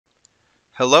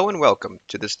Hello and welcome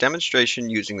to this demonstration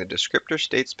using the Descriptor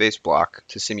State Space Block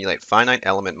to simulate finite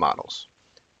element models.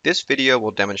 This video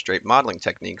will demonstrate modeling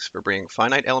techniques for bringing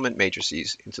finite element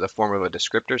matrices into the form of a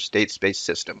descriptor state space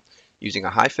system using a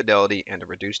high fidelity and a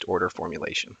reduced order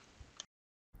formulation.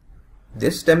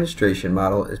 This demonstration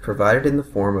model is provided in the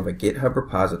form of a GitHub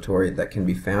repository that can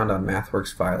be found on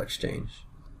MathWorks File Exchange.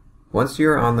 Once you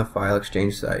are on the File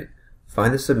Exchange site,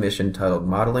 find the submission titled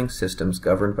Modeling Systems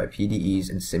Governed by PDEs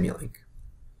in Simulink.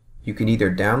 You can either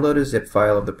download a zip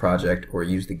file of the project or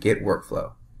use the Git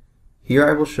workflow. Here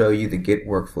I will show you the Git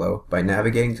workflow by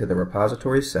navigating to the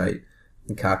repository site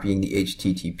and copying the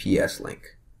HTTPS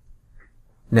link.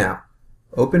 Now,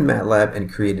 open MATLAB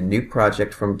and create a new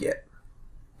project from Git.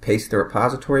 Paste the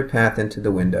repository path into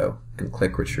the window and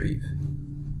click Retrieve.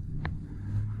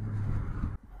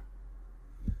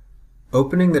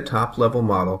 Opening the top-level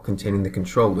model containing the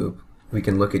control loop, we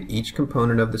can look at each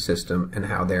component of the system and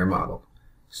how they are modeled.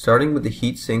 Starting with the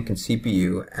heatsink and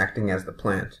CPU acting as the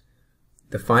plant,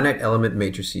 the finite element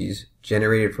matrices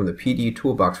generated from the PDE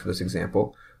toolbox for this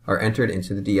example are entered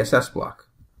into the DSS block.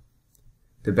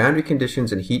 The boundary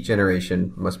conditions and heat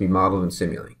generation must be modeled in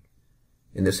Simulink.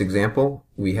 In this example,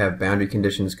 we have boundary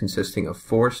conditions consisting of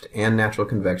forced and natural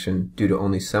convection due to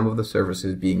only some of the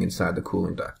surfaces being inside the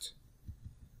cooling duct.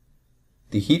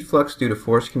 The heat flux due to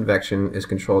forced convection is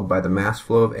controlled by the mass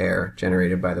flow of air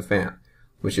generated by the fan,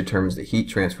 which determines the heat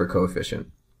transfer coefficient.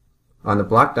 On the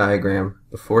block diagram,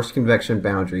 the forced convection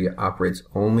boundary operates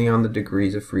only on the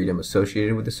degrees of freedom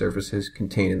associated with the surfaces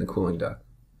contained in the cooling duct.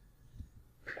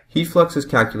 Heat flux is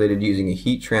calculated using a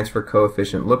heat transfer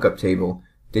coefficient lookup table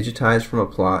digitized from a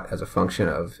plot as a function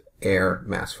of air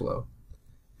mass flow.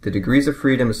 The degrees of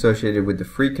freedom associated with the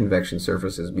free convection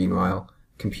surfaces, meanwhile,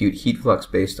 compute heat flux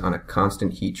based on a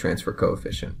constant heat transfer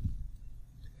coefficient.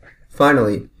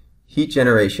 Finally, heat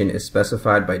generation is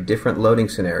specified by different loading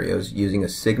scenarios using a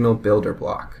signal builder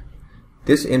block.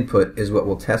 This input is what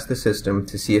will test the system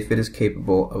to see if it is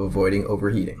capable of avoiding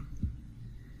overheating.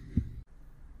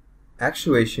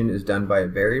 Actuation is done by a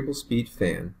variable speed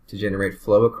fan to generate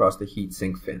flow across the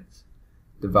heatsink fins.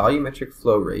 The volumetric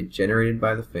flow rate generated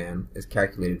by the fan is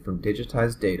calculated from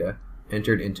digitized data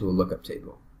entered into a lookup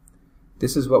table.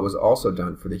 This is what was also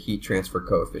done for the heat transfer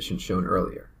coefficient shown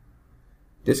earlier.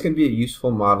 This can be a useful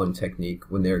modeling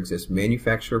technique when there exists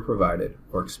manufacturer-provided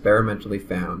or experimentally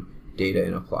found data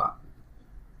in a plot.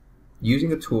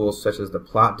 Using a tool such as the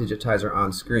plot digitizer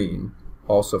on screen,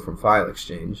 also from File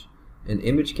Exchange, an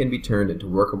image can be turned into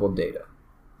workable data.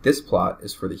 This plot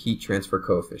is for the heat transfer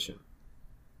coefficient.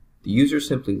 The user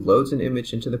simply loads an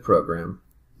image into the program,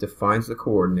 defines the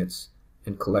coordinates,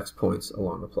 and collects points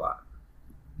along the plot.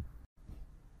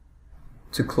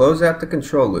 To close out the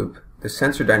control loop, the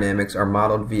sensor dynamics are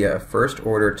modeled via a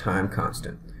first-order time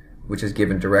constant, which is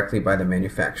given directly by the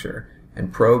manufacturer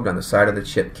and probed on the side of the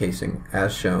chip casing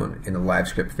as shown in the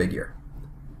LiveScript figure.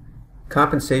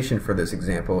 Compensation for this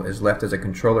example is left as a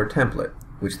controller template,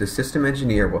 which the system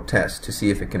engineer will test to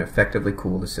see if it can effectively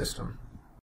cool the system.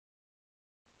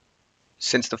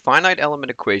 Since the finite element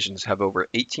equations have over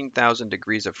 18,000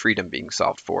 degrees of freedom being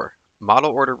solved for, model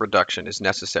order reduction is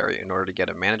necessary in order to get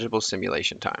a manageable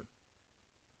simulation time.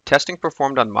 Testing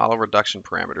performed on model reduction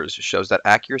parameters shows that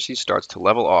accuracy starts to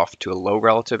level off to a low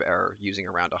relative error using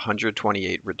around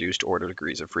 128 reduced order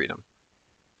degrees of freedom.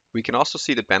 We can also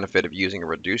see the benefit of using a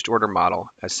reduced order model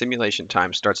as simulation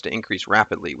time starts to increase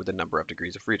rapidly with the number of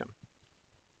degrees of freedom.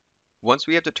 Once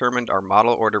we have determined our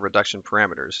model order reduction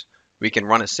parameters, we can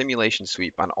run a simulation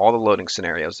sweep on all the loading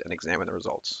scenarios and examine the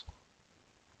results.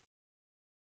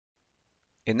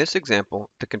 In this example,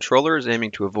 the controller is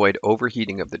aiming to avoid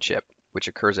overheating of the chip, which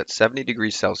occurs at 70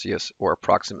 degrees Celsius or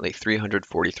approximately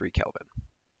 343 Kelvin.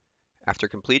 After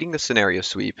completing the scenario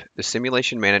sweep, the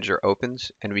simulation manager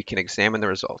opens and we can examine the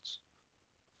results.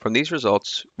 From these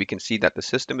results, we can see that the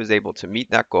system is able to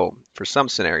meet that goal for some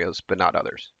scenarios, but not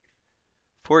others.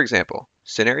 For example,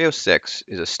 scenario 6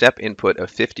 is a step input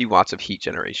of 50 watts of heat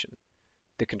generation.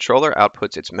 The controller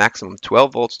outputs its maximum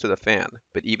 12 volts to the fan,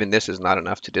 but even this is not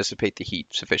enough to dissipate the heat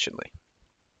sufficiently.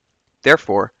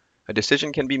 Therefore, a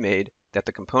decision can be made that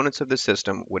the components of the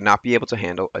system would not be able to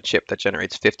handle a chip that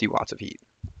generates 50 watts of heat.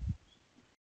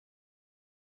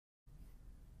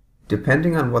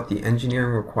 Depending on what the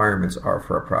engineering requirements are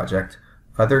for a project,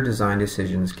 other design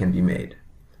decisions can be made.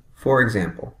 For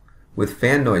example, with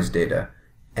fan noise data,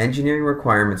 engineering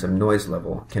requirements of noise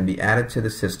level can be added to the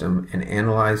system and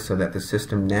analyzed so that the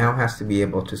system now has to be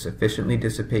able to sufficiently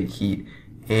dissipate heat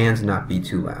and not be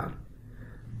too loud.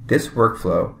 This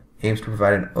workflow aims to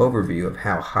provide an overview of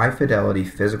how high-fidelity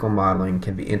physical modeling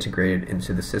can be integrated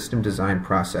into the system design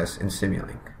process in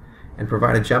Simulink, and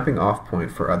provide a jumping off point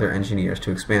for other engineers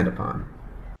to expand upon.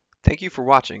 Thank you for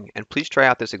watching, and please try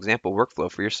out this example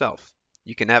workflow for yourself.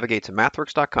 You can navigate to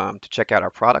mathworks.com to check out our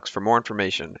products for more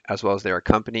information, as well as their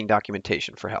accompanying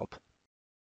documentation for help.